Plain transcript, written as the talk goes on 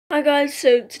Hi guys,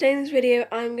 so today in this video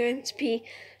I'm going to be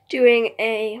doing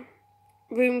a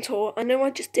room tour. I know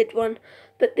I just did one,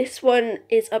 but this one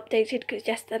is updated because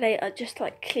yesterday I just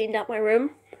cleaned out my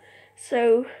room.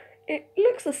 So it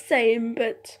looks the same,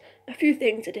 but a few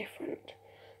things are different.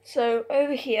 So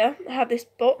over here I have this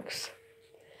box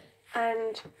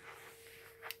and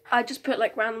I just put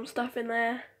random stuff in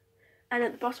there, and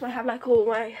at the bottom I have all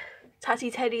my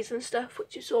Tatty Teddies and stuff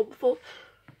which you saw before.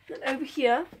 And over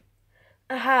here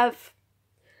I have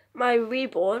my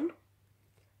Reborn,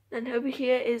 and over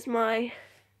here is my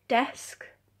desk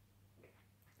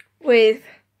with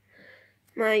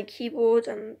my keyboard,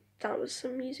 and that was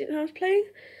some music that I was playing.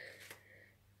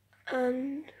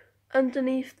 And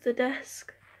underneath the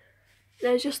desk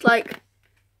there's just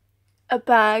a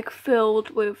bag filled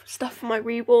with stuff for my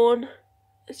Reborn,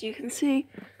 as you can see.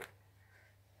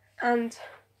 And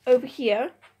over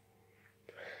here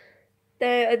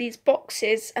there are these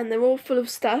boxes and they're all full of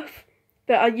stuff,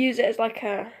 but I use it as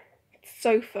a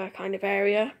sofa kind of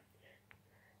area.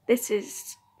 This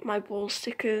is my wall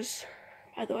stickers,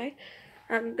 by the way,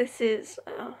 and this is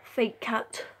a fake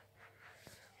cat.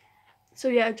 So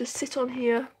yeah, I just sit on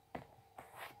here.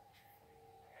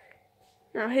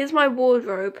 Now here's my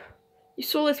wardrobe. You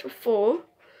saw this before,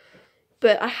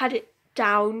 but I had it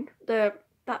down, that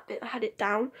bit I had it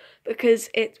down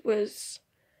because it was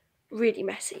really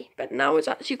messy, but now it's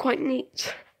actually quite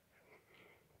neat.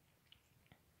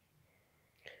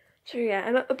 So yeah,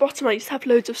 and at the bottom I used to have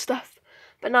loads of stuff,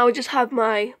 but now I just have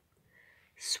my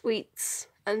sweets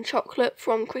and chocolate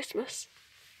from Christmas.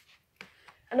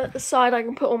 And at the side I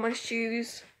can put all my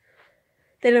shoes.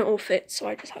 They don't all fit, so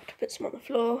I just have to put some on the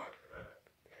floor.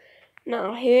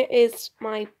 Now here is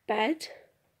my bed.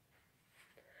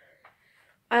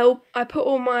 I put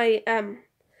all my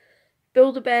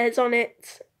Build-A-Bears on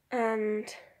it,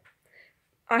 and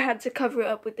I had to cover it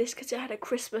up with this because it had a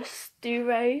Christmas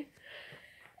duvet,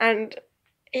 and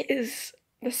it is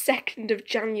the 2nd of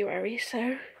January,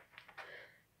 so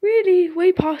really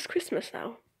way past Christmas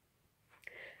now.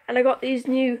 And I got these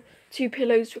new 2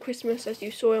 pillows for Christmas, as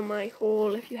you saw in my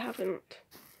haul. If you haven't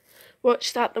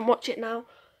watched that, then watch it now.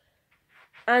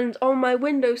 And on my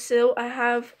windowsill I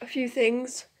have a few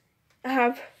things. I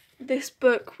have this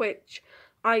book which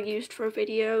I used for a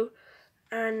video,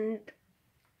 and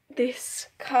this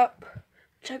cup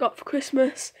which I got for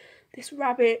Christmas, this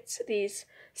rabbit, these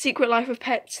Secret Life of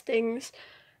Pets things,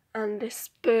 and this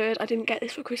bird. I didn't get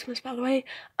this for Christmas, by the way.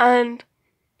 And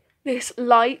this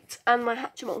light and my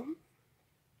Hatchimal.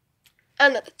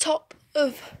 And at the top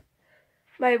of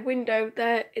my window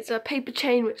there is a paper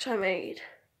chain which I made.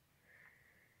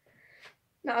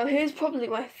 Now here's probably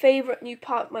my favourite new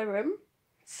part of my room.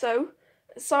 So,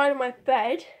 at the side of my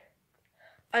bed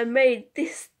I made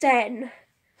this den.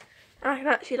 And I can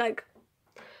actually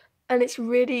and it's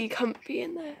really comfy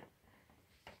in there.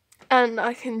 And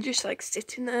I can just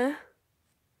sit in there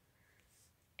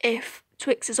if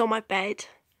Twix is on my bed.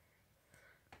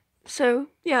 So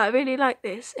yeah, I really like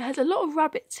this. It has a lot of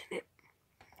rabbits in it.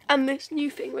 And this new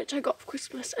thing which I got for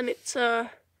Christmas, and it's I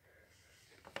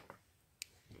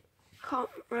can't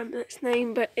remember its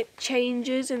name, but it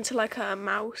changes into a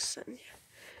mouse. And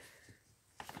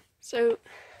so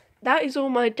that is all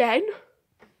my den.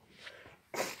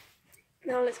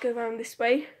 Now let's go around this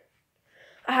way.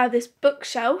 I have this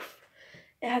bookshelf.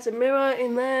 It has a mirror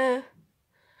in there,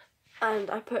 and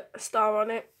I put a star on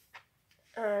it.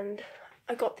 And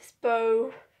I got this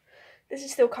bow. This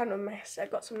is still kind of a mess. I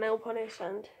got some nail polish,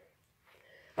 and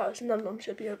this Num Num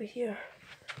should be over here.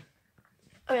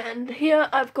 And here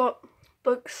I've got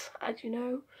books, as you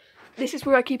know. This is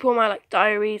where I keep all my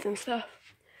diaries and stuff.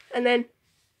 And then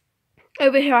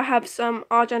over here I have some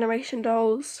Our Generation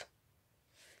dolls.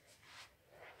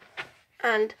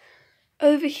 And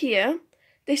over here,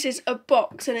 this is a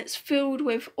box, and it's filled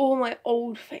with all my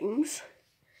old things.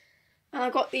 And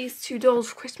I got these 2 dolls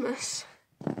for Christmas.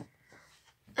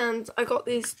 And I got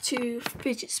these 2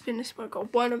 fidget spinners. I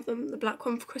got one of them, the black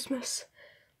one, for Christmas.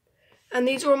 And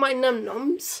these are all my Num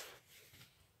Nums.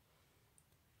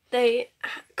 They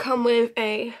come with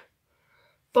a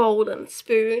bowl and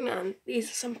spoon, and these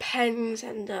are some pens,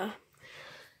 and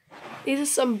these are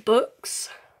some books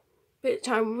which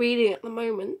I'm reading at the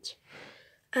moment,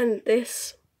 and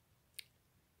this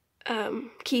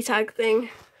key tag thing,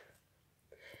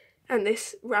 and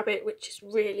this rabbit which is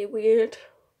really weird.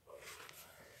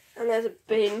 And there's a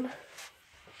bin,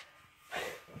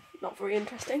 not very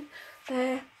interesting.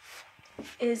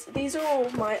 These are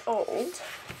all my old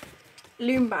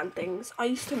loom band things. I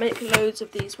used to make loads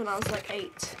of these when I was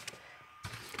 8.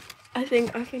 I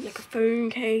think a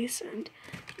phone case, and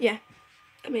yeah,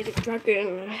 I made a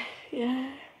dragon,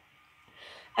 yeah.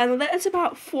 and there's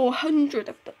about 400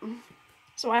 of them.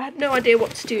 So I had no idea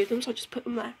what to do with them, so I just put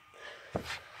them there.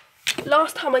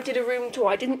 Last time I did a room tour,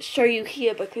 I didn't show you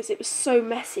here because it was so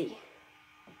messy.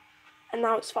 And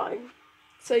now it's fine.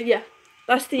 So yeah,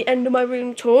 that's the end of my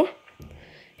room tour.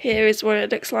 Here is what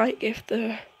it looks like if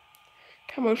the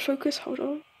camera would focus. Hold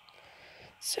on.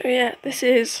 So yeah, this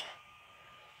is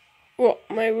what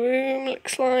my room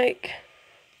looks like.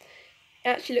 It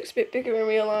actually looks a bit bigger in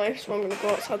real life, so I'm going to go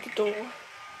outside the door.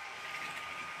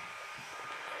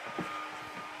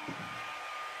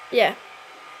 Yeah,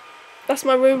 that's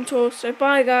my room tour, so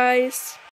bye guys.